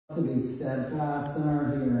To be steadfast in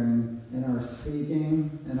our hearing, in our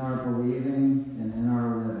speaking, in our believing, and in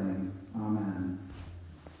our living. Amen.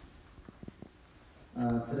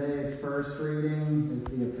 Today's first reading is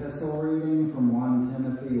the epistle reading from 1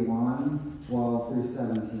 Timothy 1, 12 through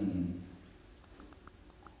 17.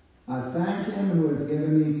 I thank him who has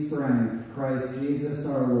given me strength, Christ Jesus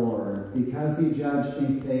our Lord, because he judged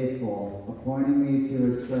me faithful, appointing me to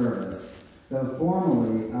his service. Though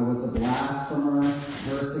formerly I was a blasphemer,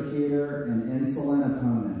 persecutor, and insolent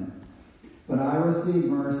opponent. But I received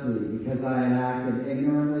mercy because I had acted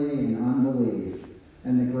ignorantly in unbelief,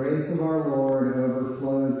 and the grace of our Lord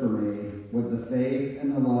overflowed for me with the faith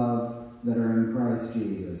and the love that are in Christ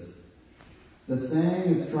Jesus. The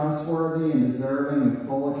saying is trustworthy and deserving of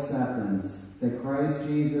full acceptance, that Christ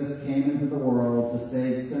Jesus came into the world to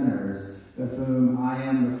save sinners, of whom I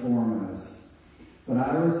am the foremost. But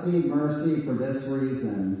I received mercy for this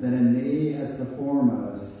reason, that in me as the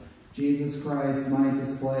foremost, Jesus Christ might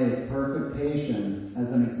display his perfect patience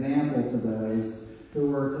as an example to those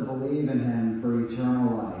who were to believe in him for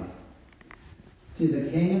eternal life. To the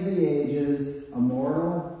King of the ages,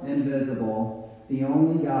 immortal, invisible, the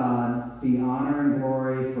only God, be honor and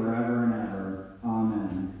glory forever and ever.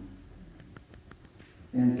 Amen.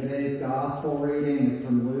 And today's gospel reading is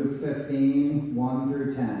from Luke 15, 1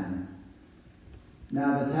 through 10.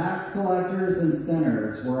 Now the tax collectors and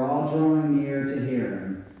sinners were all drawing near to hear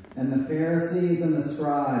him, and the Pharisees and the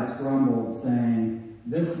scribes grumbled, saying,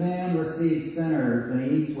 This man receives sinners and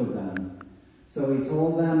eats with them. So he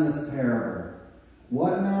told them this parable.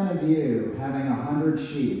 What man of you, having 100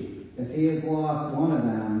 sheep, if he has lost one of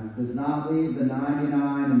them, does not leave the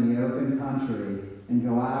 99 in the open country and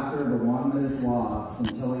go after the one that is lost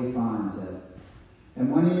until he finds it? And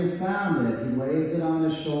when he has found it, he lays it on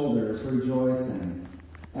his shoulders, rejoicing.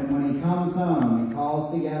 And when he comes home, he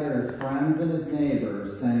calls together his friends and his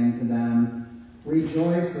neighbors, saying to them,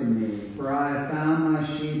 Rejoice with me, for I have found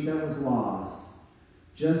my sheep that was lost.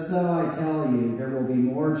 Just so I tell you, there will be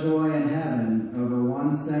more joy in heaven over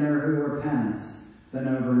one sinner who repents than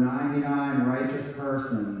over 99 righteous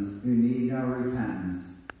persons who need no repentance.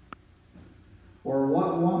 Or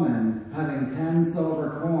what woman, having 10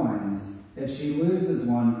 silver coins, if she loses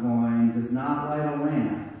one coin, does not light a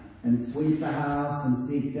lamp and sweep the house and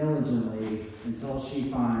seek diligently until she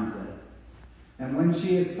finds it? And when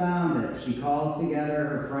she has found it, she calls together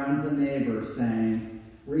her friends and neighbors, saying,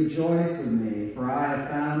 Rejoice with me, for I have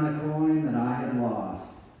found the coin that I had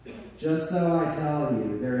lost. Just so I tell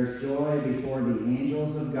you, there is joy before the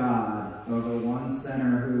angels of God over one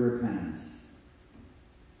sinner who repents.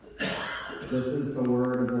 This is the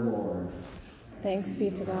word of the Lord. Thanks be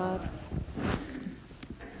to God.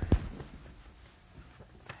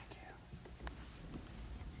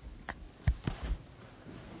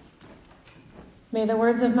 May the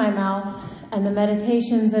words of my mouth and the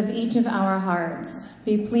meditations of each of our hearts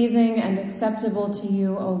be pleasing and acceptable to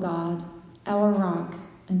you, O God, our rock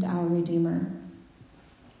and our Redeemer.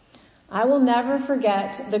 I will never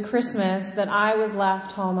forget the Christmas that I was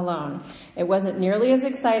left home alone. It wasn't nearly as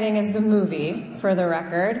exciting as the movie, for the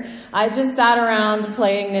record. I just sat around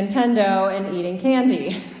playing Nintendo and eating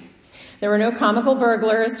candy. There were no comical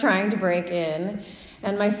burglars trying to break in,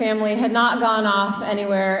 and my family had not gone off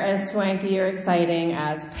anywhere as swanky or exciting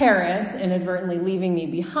as Paris, inadvertently leaving me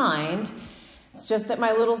behind. It's just that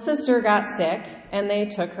my little sister got sick, and they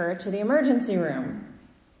took her to the emergency room.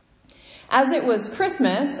 As it was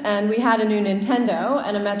Christmas, and we had a new Nintendo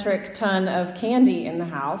and a metric ton of candy in the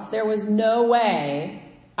house, there was no way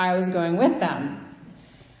I was going with them.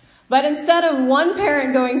 But instead of one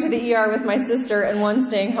parent going to the ER with my sister and one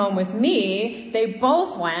staying home with me, they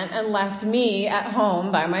both went and left me at home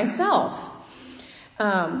by myself.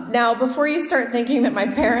 Now, before you start thinking that my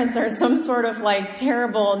parents are some sort of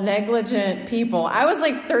terrible, negligent people, I was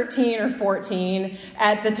 13 or 14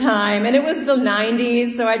 at the time, and it was the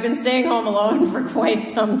 90s, so I'd been staying home alone for quite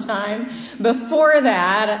some time before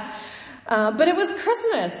that. But it was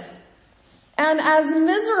Christmas. And as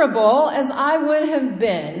miserable as I would have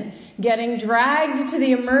been getting dragged to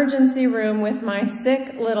the emergency room with my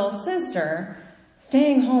sick little sister,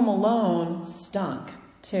 staying home alone stunk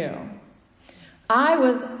too. I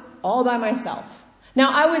was all by myself.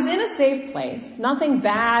 Now, I was in a safe place. Nothing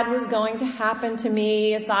bad was going to happen to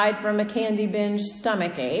me aside from a candy binge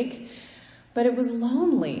stomachache, but it was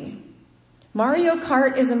lonely. Mario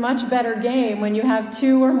Kart is a much better game when you have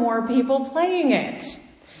 2 or more people playing it.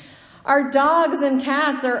 Our dogs and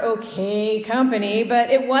cats are okay company, but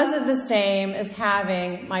it wasn't the same as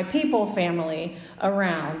having my people family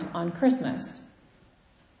around on Christmas.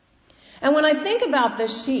 And when I think about the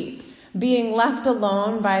sheep being left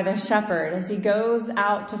alone by the shepherd as he goes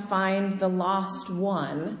out to find the lost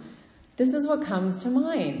one, this is what comes to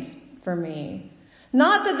mind for me.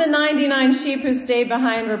 Not that the 99 sheep who stayed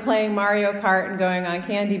behind were playing Mario Kart and going on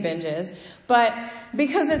candy binges, but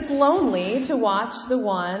because it's lonely to watch the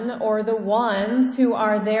one or the ones who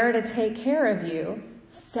are there to take care of you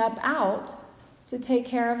step out to take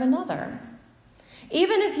care of another.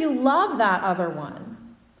 Even if you love that other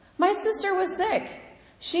one. My sister was sick.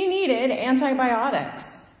 She needed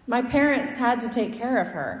antibiotics. My parents had to take care of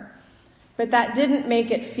her. But that didn't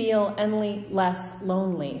make it feel any less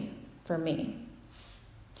lonely for me.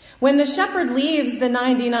 When the shepherd leaves the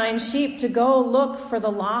 99 sheep to go look for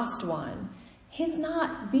the lost one, he's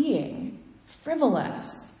not being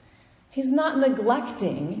frivolous. He's not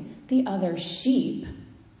neglecting the other sheep.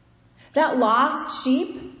 That lost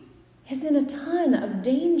sheep is in a ton of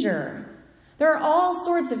danger. There are all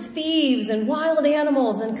sorts of thieves and wild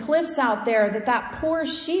animals and cliffs out there that poor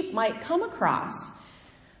sheep might come across.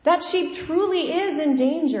 That sheep truly is in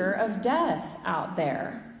danger of death out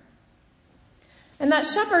there. And that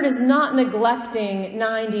shepherd is not neglecting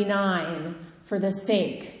 99 for the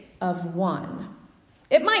sake of one.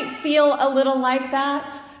 It might feel a little like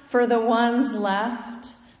that for the ones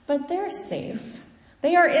left, but they're safe.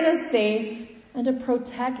 They are in a safe and a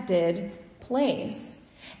protected place.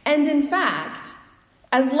 And in fact,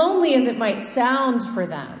 as lonely as it might sound for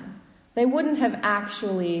them, they wouldn't have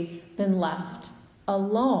actually been left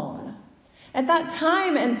alone. At that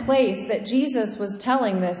time and place that Jesus was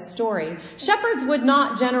telling this story, shepherds would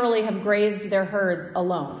not generally have grazed their herds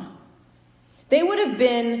alone. They would have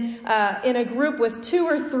been in a group with 2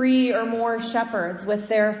 or 3 or more shepherds with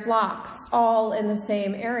their flocks all in the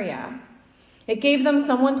same area. It gave them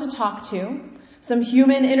someone to talk to, some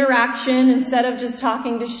human interaction instead of just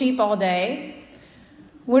talking to sheep all day.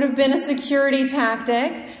 Would have been a security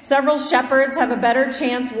tactic. Several shepherds have a better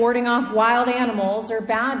chance warding off wild animals or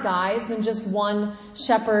bad guys than just one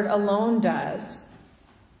shepherd alone does.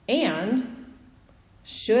 And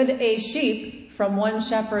should a sheep from one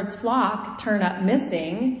shepherd's flock turn up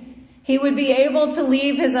missing, he would be able to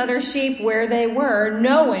leave his other sheep where they were,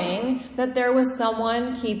 knowing that there was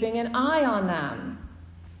someone keeping an eye on them.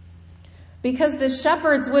 Because the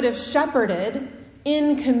shepherds would have shepherded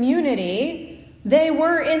in community, they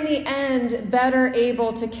were in the end better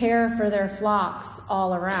able to care for their flocks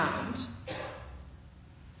all around.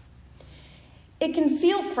 It can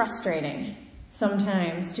feel frustrating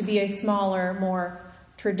sometimes to be a smaller, more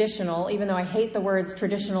traditional, even though I hate the words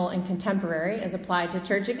traditional and contemporary as applied to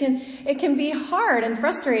church. It can be hard and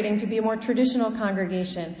frustrating to be a more traditional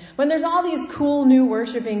congregation when there's all these cool new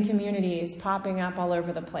worshiping communities popping up all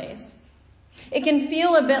over the place. It can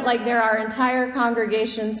feel a bit like there are entire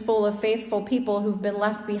congregations full of faithful people who've been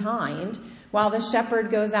left behind while the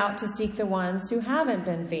shepherd goes out to seek the ones who haven't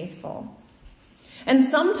been faithful. And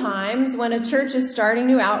sometimes when a church is starting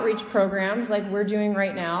new outreach programs like we're doing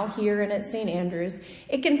right now here and at St. Andrews,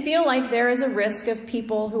 it can feel like there is a risk of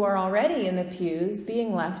people who are already in the pews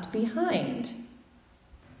being left behind.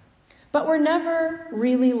 But we're never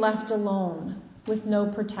really left alone with no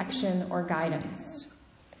protection or guidance.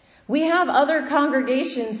 We have other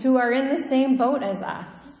congregations who are in the same boat as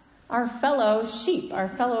us, our fellow sheep, our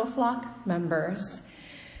fellow flock members.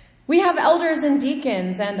 We have elders and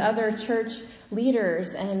deacons and other church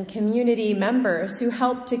leaders and community members who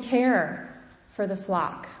help to care for the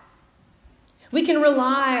flock. We can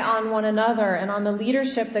rely on one another and on the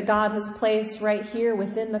leadership that God has placed right here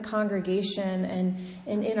within the congregation and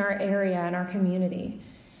in our area and our community.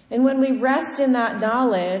 And when we rest in that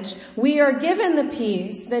knowledge, we are given the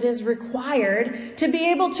peace that is required to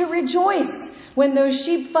be able to rejoice when those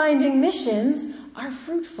sheep-finding missions are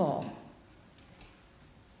fruitful.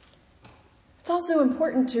 It's also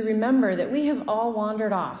important to remember that we have all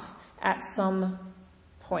wandered off at some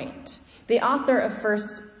point. The author of 1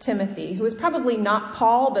 Timothy, who is probably not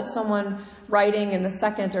Paul, but someone writing in the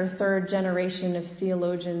 2nd or 3rd generation of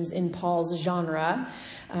theologians in Paul's genre,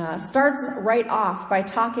 starts right off by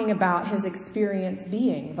talking about his experience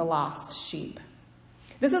being the lost sheep.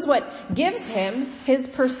 This is what gives him his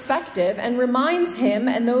perspective and reminds him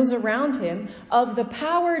and those around him of the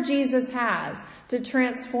power Jesus has to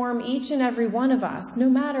transform each and every one of us, no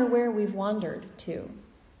matter where we've wandered to.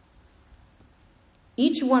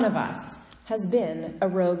 Each one of us has been a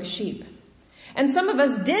rogue sheep. And some of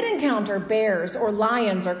us did encounter bears or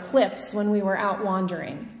lions or cliffs when we were out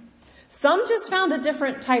wandering. Some just found a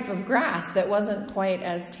different type of grass that wasn't quite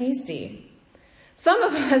as tasty. Some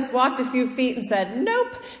of us walked a few feet and said,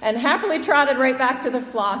 nope, and happily trotted right back to the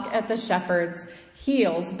flock at the shepherd's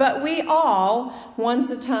heels. But we all,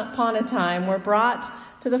 once upon a time, were brought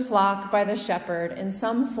to the flock by the shepherd in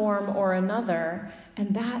some form or another,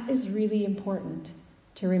 and that is really important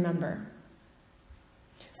to remember.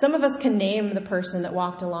 Some of us can name the person that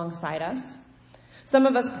walked alongside us. Some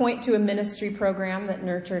of us point to a ministry program that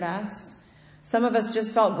nurtured us. Some of us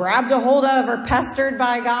just felt grabbed a hold of or pestered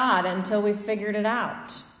by God until we figured it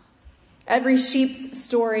out. Every sheep's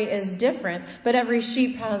story is different, but every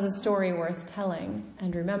sheep has a story worth telling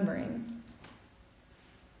and remembering.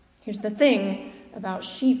 Here's the thing about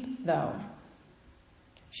sheep, though.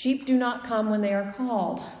 Sheep do not come when they are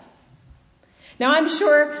called. Now, I'm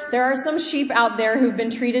sure there are some sheep out there who've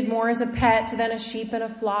been treated more as a pet than a sheep in a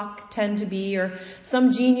flock tend to be, or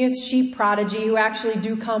some genius sheep prodigy who actually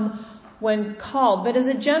do come when called. But as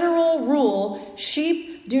a general rule,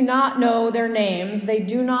 sheep do not know their names. They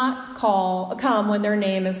do not come when their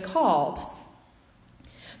name is called.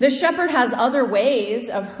 The shepherd has other ways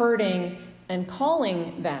of herding and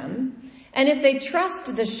calling them. And if they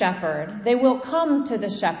trust the shepherd, they will come to the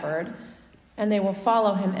shepherd and they will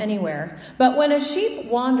follow him anywhere. But when a sheep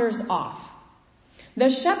wanders off,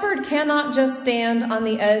 the shepherd cannot just stand on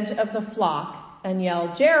the edge of the flock and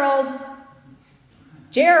yell, Gerald,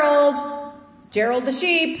 Gerald, Gerald the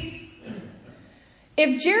sheep.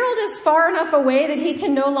 If Gerald is far enough away that he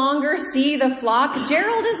can no longer see the flock,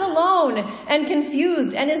 Gerald is alone and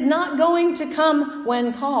confused and is not going to come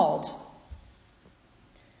when called.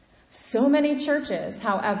 So many churches,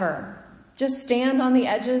 however, just stand on the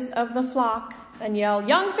edges of the flock and yell,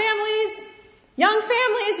 young families,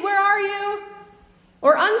 where are you?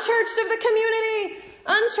 Or unchurched of the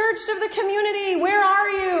community, where are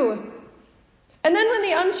you? And then when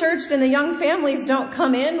the unchurched and the young families don't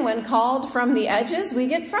come in when called from the edges, we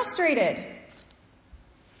get frustrated.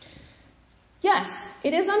 Yes,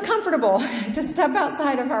 it is uncomfortable to step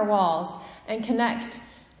outside of our walls and connect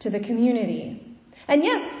to the community. And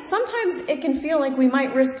yes, sometimes it can feel like we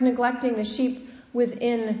might risk neglecting the sheep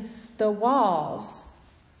within the walls.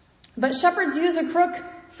 But shepherds use a crook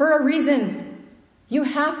for a reason. You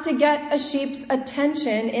have to get a sheep's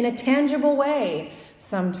attention in a tangible way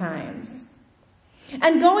sometimes.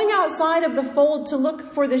 And going outside of the fold to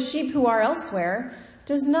look for the sheep who are elsewhere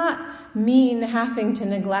does not mean having to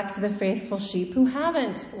neglect the faithful sheep who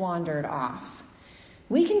haven't wandered off.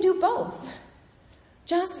 We can do both.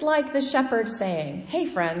 Just like the shepherd saying, hey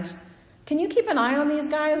friend, can you keep an eye on these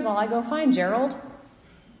guys while I go find Gerald?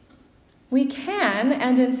 We can,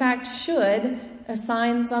 and in fact should,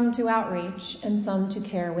 assign some to outreach and some to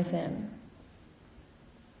care within.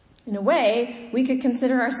 In a way, we could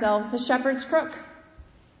consider ourselves the shepherd's crook.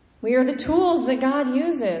 We are the tools that God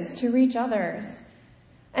uses to reach others.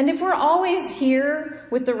 And if we're always here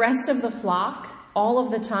with the rest of the flock, all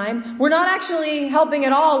of the time, we're not actually helping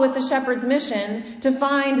at all with the shepherd's mission to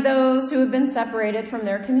find those who have been separated from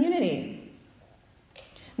their community.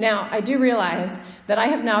 Now, I do realize that I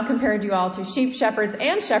have now compared you all to sheep shepherds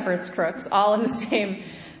and shepherd's crooks all in the same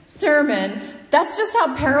sermon. That's just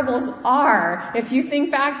how parables are. If you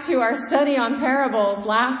think back to our study on parables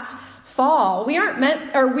last fall, we are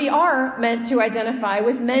meant to identify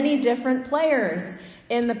with many different players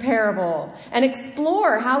in the parable and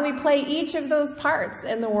explore how we play each of those parts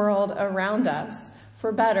in the world around us,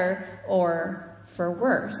 for better or for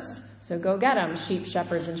worse. So go get them, sheep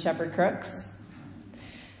shepherds and shepherd crooks.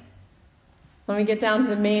 Let me get down to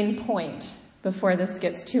the main point before this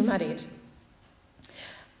gets too muddied.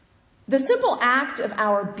 The simple act of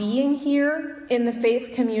our being here in the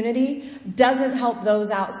faith community doesn't help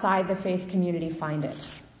those outside the faith community find it.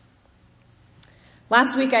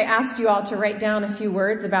 Last week I asked you all to write down a few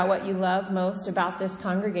words about what you love most about this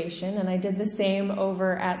congregation, and I did the same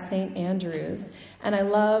over at St. Andrew's. And I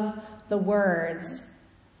love the words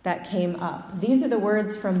that came up. These are the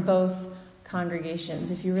words from both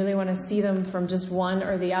congregations. If you really want to see them from just one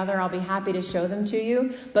or the other, I'll be happy to show them to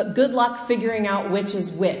you. But good luck figuring out which is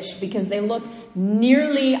which, because they look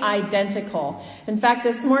nearly identical. In fact,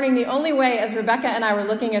 this morning, the only way, as Rebecca and I were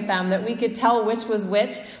looking at them, that we could tell which was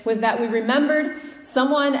that we remembered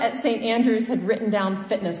someone at St. Andrew's had written down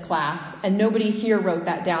fitness class, and nobody here wrote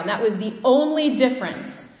that down. That was the only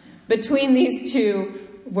difference between these two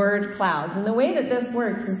word clouds. And the way that this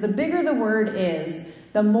works is the bigger the word is,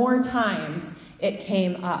 the more times it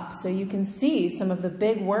came up. So you can see some of the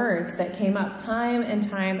big words that came up time and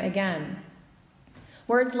time again.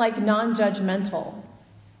 Words like non-judgmental,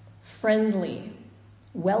 friendly,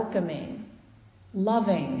 welcoming,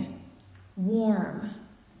 loving, warm.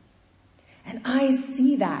 And I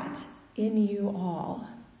see that in you all.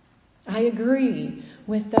 I agree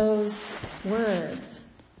with those words.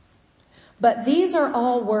 But these are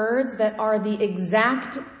all words that are the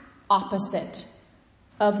exact opposite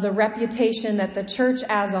of the reputation that the church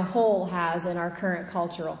as a whole has in our current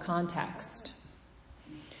cultural context.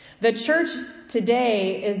 The church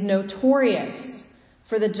today is notorious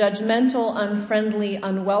for the judgmental, unfriendly,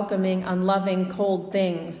 unwelcoming, unloving, cold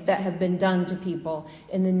things that have been done to people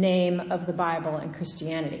in the name of the Bible and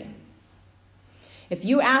Christianity. If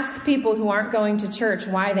you ask people who aren't going to church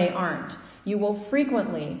why they aren't, you will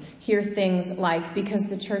frequently hear things like, because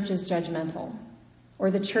the church is judgmental,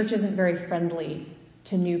 or the church isn't very friendly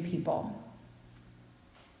to new people.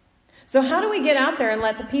 So how do we get out there and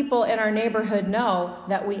let the people in our neighborhood know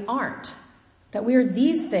that we aren't, that we are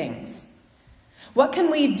these things? What can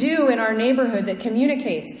we do in our neighborhood that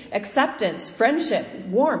communicates acceptance, friendship,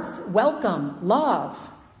 warmth, welcome, love?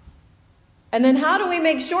 And then how do we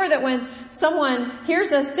make sure that when someone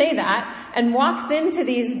hears us say that and walks into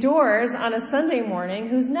these doors on a Sunday morning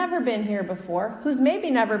who's never been here before, who's maybe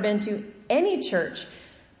never been to any church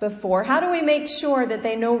before, how do we make sure that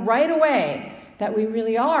they know right away that we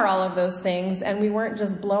really are all of those things and we weren't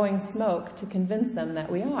just blowing smoke to convince them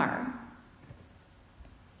that we are?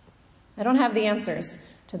 I don't have the answers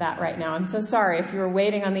to that right now. I'm so sorry if you were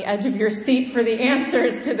waiting on the edge of your seat for the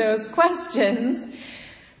answers to those questions.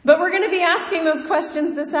 But we're going to be asking those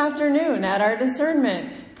questions this afternoon at our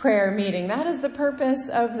discernment prayer meeting. That is the purpose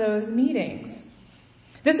of those meetings.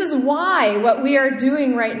 This is why what we are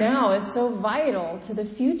doing right now is so vital to the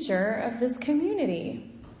future of this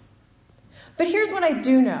community. But here's what I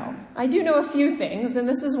do know. I do know a few things, and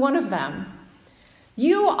this is one of them.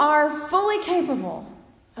 You are fully capable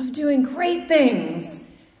of doing great things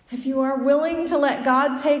if you are willing to let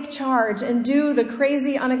God take charge and do the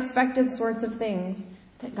crazy, unexpected sorts of things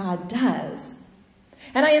that God does.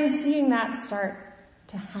 And I am seeing that start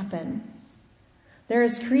to happen. There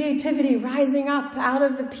is creativity rising up out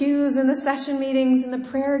of the pews and the session meetings and the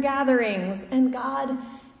prayer gatherings, and God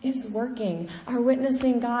is working. Our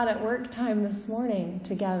witnessing God at work time this morning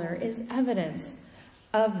together is evidence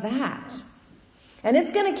of that. And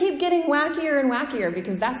it's going to keep getting wackier and wackier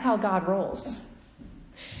because that's how God rolls.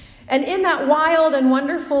 And in that wild and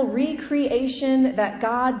wonderful recreation that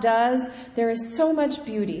God does, there is so much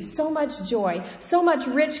beauty, so much joy, so much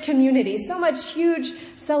rich community, so much huge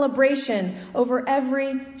celebration over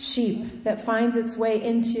every sheep that finds its way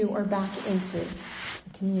into or back into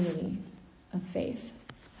the community of faith.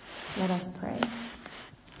 Let us pray.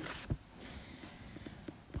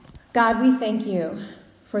 God, we thank you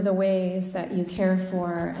for the ways that you care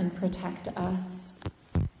for and protect us.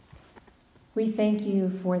 We thank you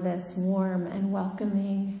for this warm and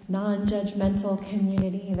welcoming, non-judgmental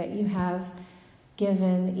community that you have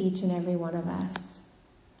given each and every one of us.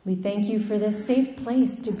 We thank you for this safe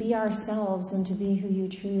place to be ourselves and to be who you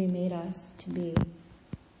truly made us to be.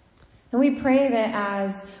 And we pray that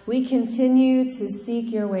as we continue to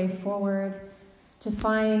seek your way forward, to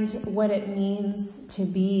find what it means to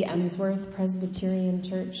be Emsworth Presbyterian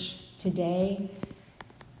Church today,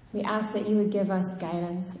 we ask that you would give us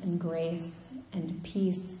guidance and grace and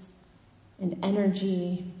peace and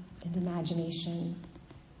energy and imagination.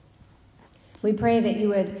 We pray that you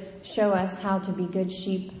would show us how to be good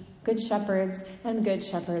sheep, good shepherds, and good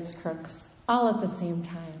shepherds' crooks, all at the same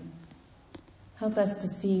time. Help us to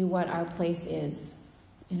see what our place is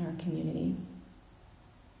in our community.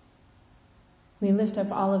 We lift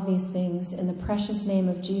up all of these things in the precious name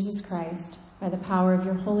of Jesus Christ by the power of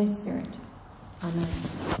your Holy Spirit. Amen.